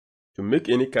To make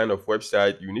any kind of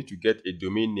website, you need to get a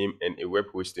domain name and a web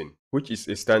hosting, which is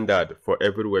a standard for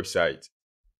every website.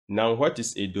 Now, what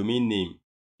is a domain name?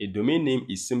 A domain name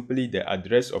is simply the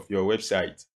address of your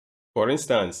website. For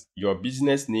instance, your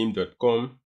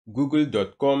businessname.com,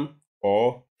 google.com,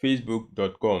 or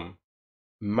facebook.com.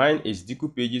 Mine is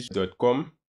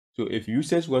dikupagescom. So if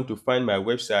users want to find my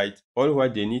website, all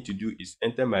what they need to do is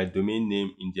enter my domain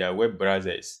name in their web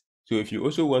browsers. So if you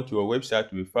also want your website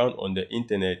to be found on the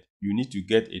internet, you need to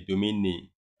get a domain name.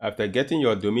 After getting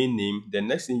your domain name, the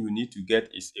next thing you need to get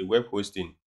is a web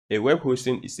hosting. A web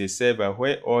hosting is a server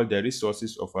where all the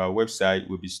resources of our website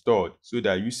will be stored so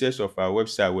that users of our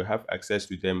website will have access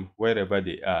to them wherever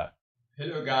they are.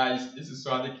 Hello guys, this is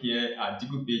Swadik here at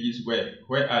Dikupages Web,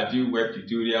 where I do web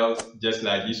tutorials just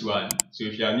like this one. So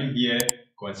if you are new here,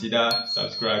 consider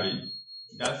subscribing.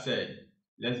 That said,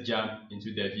 let's jump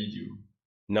into the video.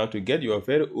 Now, to get your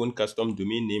very own custom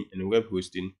domain name and web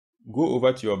hosting, go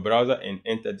over to your browser and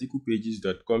enter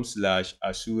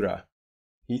dikupages.com/Asura.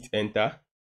 Hit enter,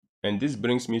 and this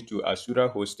brings me to Asura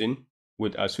Hosting.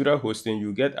 With Asura Hosting,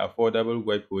 you get affordable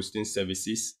web hosting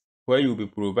services where you'll be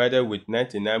provided with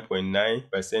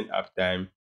 99.9% uptime,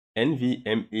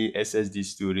 NVMe SSD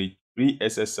storage, free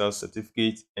SSL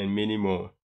certificate, and many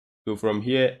more. So from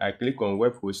here, I click on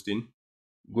web hosting.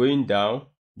 Going down,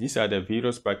 these are the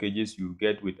various packages you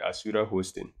get with Asura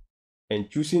Hosting. And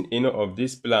choosing any of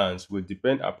these plans will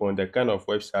depend upon the kind of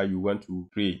website you want to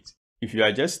create. If you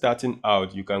are just starting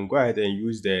out, you can go ahead and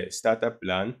use the starter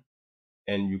plan,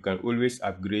 and you can always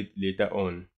upgrade later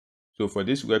on. So for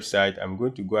this website, I'm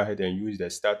going to go ahead and use the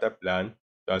starter plan.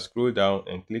 So I scroll down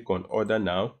and click on order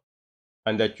now.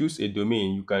 Under choose a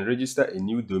domain, you can register a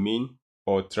new domain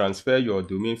or transfer your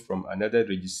domain from another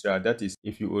registrar. That is,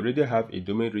 if you already have a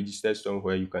domain registered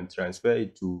somewhere, you can transfer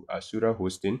it to Asura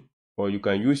Hosting, or you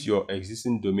can use your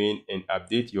existing domain and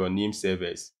update your name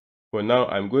servers. For now,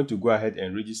 I'm going to go ahead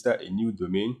and register a new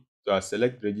domain. So I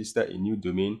select register a new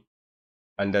domain.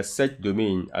 Under search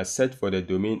domain, I search for the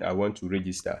domain I want to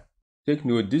register. Take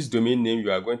note, this domain name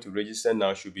you are going to register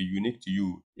now should be unique to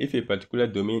you. If a particular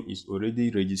domain is already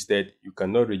registered, you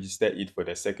cannot register it for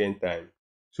the second time.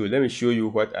 So let me show you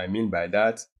what I mean by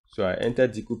that. So I enter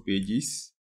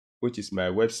Dikupages, which is my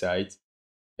website,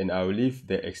 and I'll leave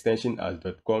the extension as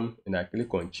 .com, and I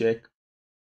click on check.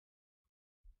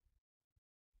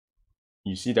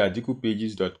 You see that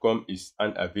dikupages.com is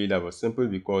unavailable simply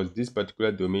because this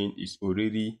particular domain is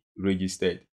already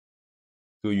registered.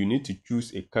 So you need to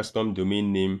choose a custom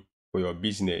domain name for your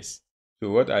business.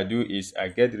 So what I do is I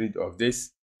get rid of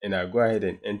this and I go ahead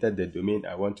and enter the domain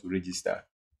I want to register.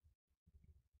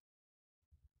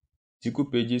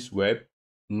 Dikupages Web.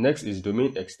 Next is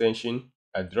domain extension.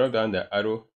 I drop down the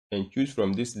arrow and choose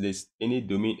from this list any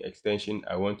domain extension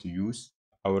I want to use.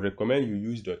 I would recommend you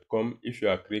use .com if you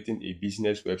are creating a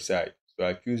business website. So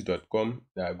I choose .com.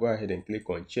 Now I go ahead and click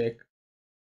on check.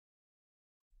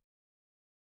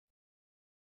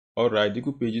 Alright,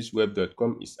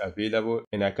 dikupagesweb.com is available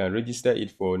and I can register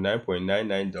it for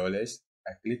 $9.99.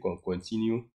 I click on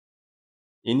continue.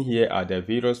 In here are the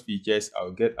various features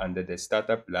I'll get under the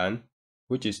starter plan,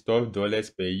 which is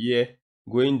 $12 per year.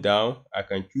 Going down, I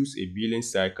can choose a billing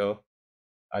cycle.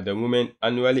 At the moment,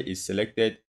 annually is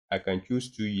selected. I can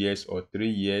choose 2 years or 3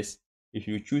 years. If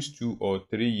you choose 2 or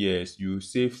 3 years, you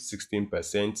save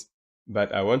 16%,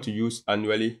 but I want to use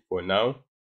annually for now.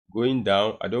 Going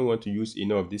down, I don't want to use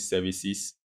any of these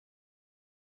services.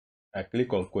 I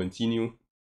click on continue.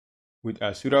 With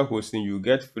Asura Hosting, you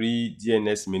get free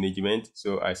DNS management,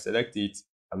 so I select it.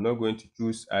 I'm not going to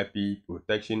choose IP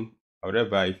protection.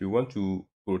 However, if you want to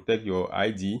protect your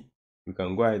ID, you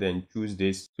can go ahead and choose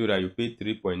this so that you pay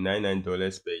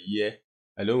 $3.99 per year.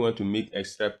 I don't want to make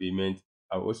extra payment.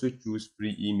 I'll also choose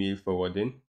free email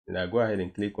forwarding, and I go ahead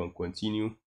and click on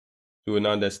continue. So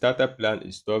now the starter plan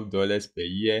is $12 per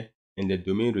year and the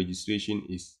domain registration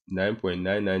is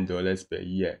 $9.99 per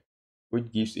year, which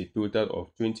gives a total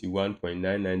of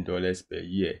 $21.99 per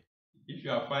year. If you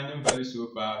are finding value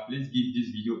so far, please give this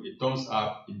video a thumbs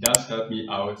up. It does help me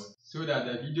out so that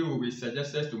the video will be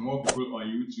suggested to more people on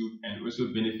YouTube and also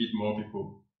benefit more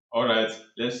people. Alright,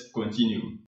 let's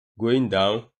continue. Going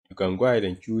down, you can go ahead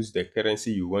and choose the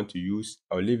currency you want to use.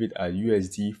 I'll leave it as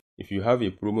USD. If you have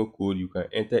a promo code, you can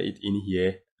enter it in here.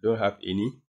 I don't have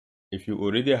any. If you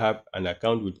already have an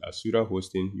account with Asura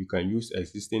Hosting, you can use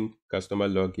existing customer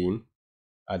login.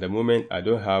 At the moment, I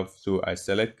don't have, so I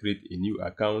select create a new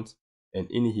account.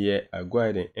 And in here, I go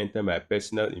ahead and enter my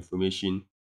personal information,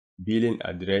 billing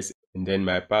address, and then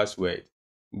my password.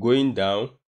 Going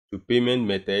down to payment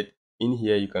method, in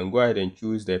here, you can go ahead and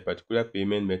choose the particular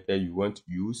payment method you want to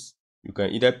use. You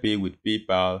can either pay with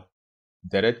PayPal,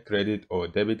 direct credit or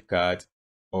debit card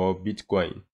or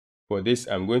Bitcoin. For this,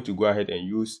 I'm going to go ahead and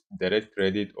use direct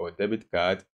credit or debit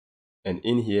card, and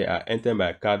in here I enter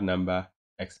my card number,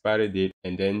 expiry date,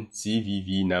 and then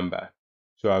CVV number.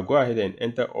 So I'll go ahead and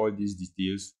enter all these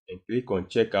details and click on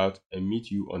checkout and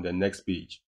meet you on the next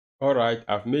page. Alright,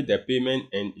 I've made the payment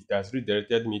and it has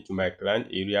redirected me to my client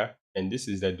area, and this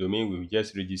is the domain we've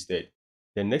just registered.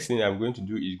 The next thing I'm going to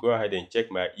do is go ahead and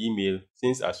check my email,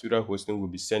 since Asura Hosting will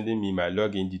be sending me my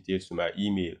login details to my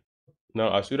email.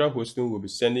 Now, Asura Hosting will be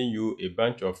sending you a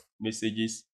bunch of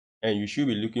messages, and you should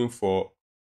be looking for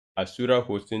Asura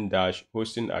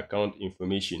Hosting account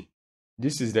information.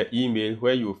 This is the email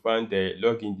where you find the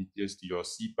login details to your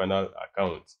cPanel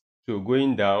account. So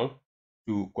going down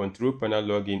to control panel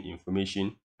login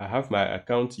information, I have my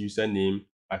account username,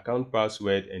 account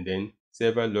password, and then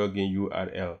server login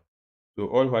URL. So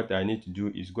all what I need to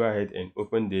do is go ahead and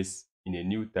open this in a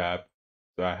new tab.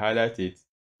 So I highlight it,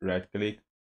 right click,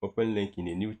 open link in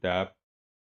a new tab.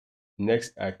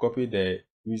 Next, I copy the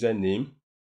username.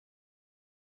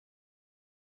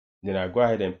 Then I go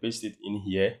ahead and paste it in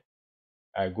here.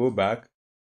 I go back.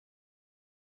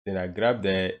 Then I grab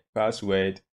the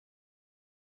password.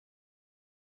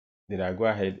 Then I go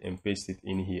ahead and paste it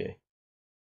in here.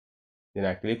 Then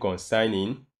I click on sign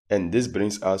in. And this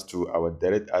brings us to our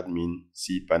direct admin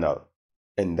cPanel.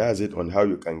 And that's it on how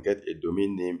you can get a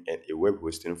domain name and a web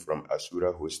hosting from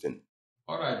Asura Hosting.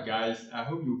 Alright guys, I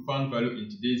hope you found value in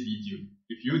today's video.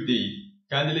 If you did,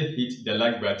 kindly hit the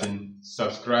like button,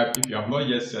 subscribe if you have not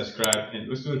yet subscribed, and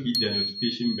also hit the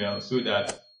notification bell so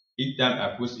that each time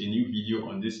I post a new video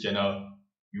on this channel,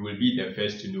 you will be the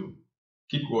first to know.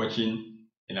 Keep watching,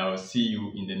 and I will see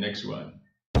you in the next one.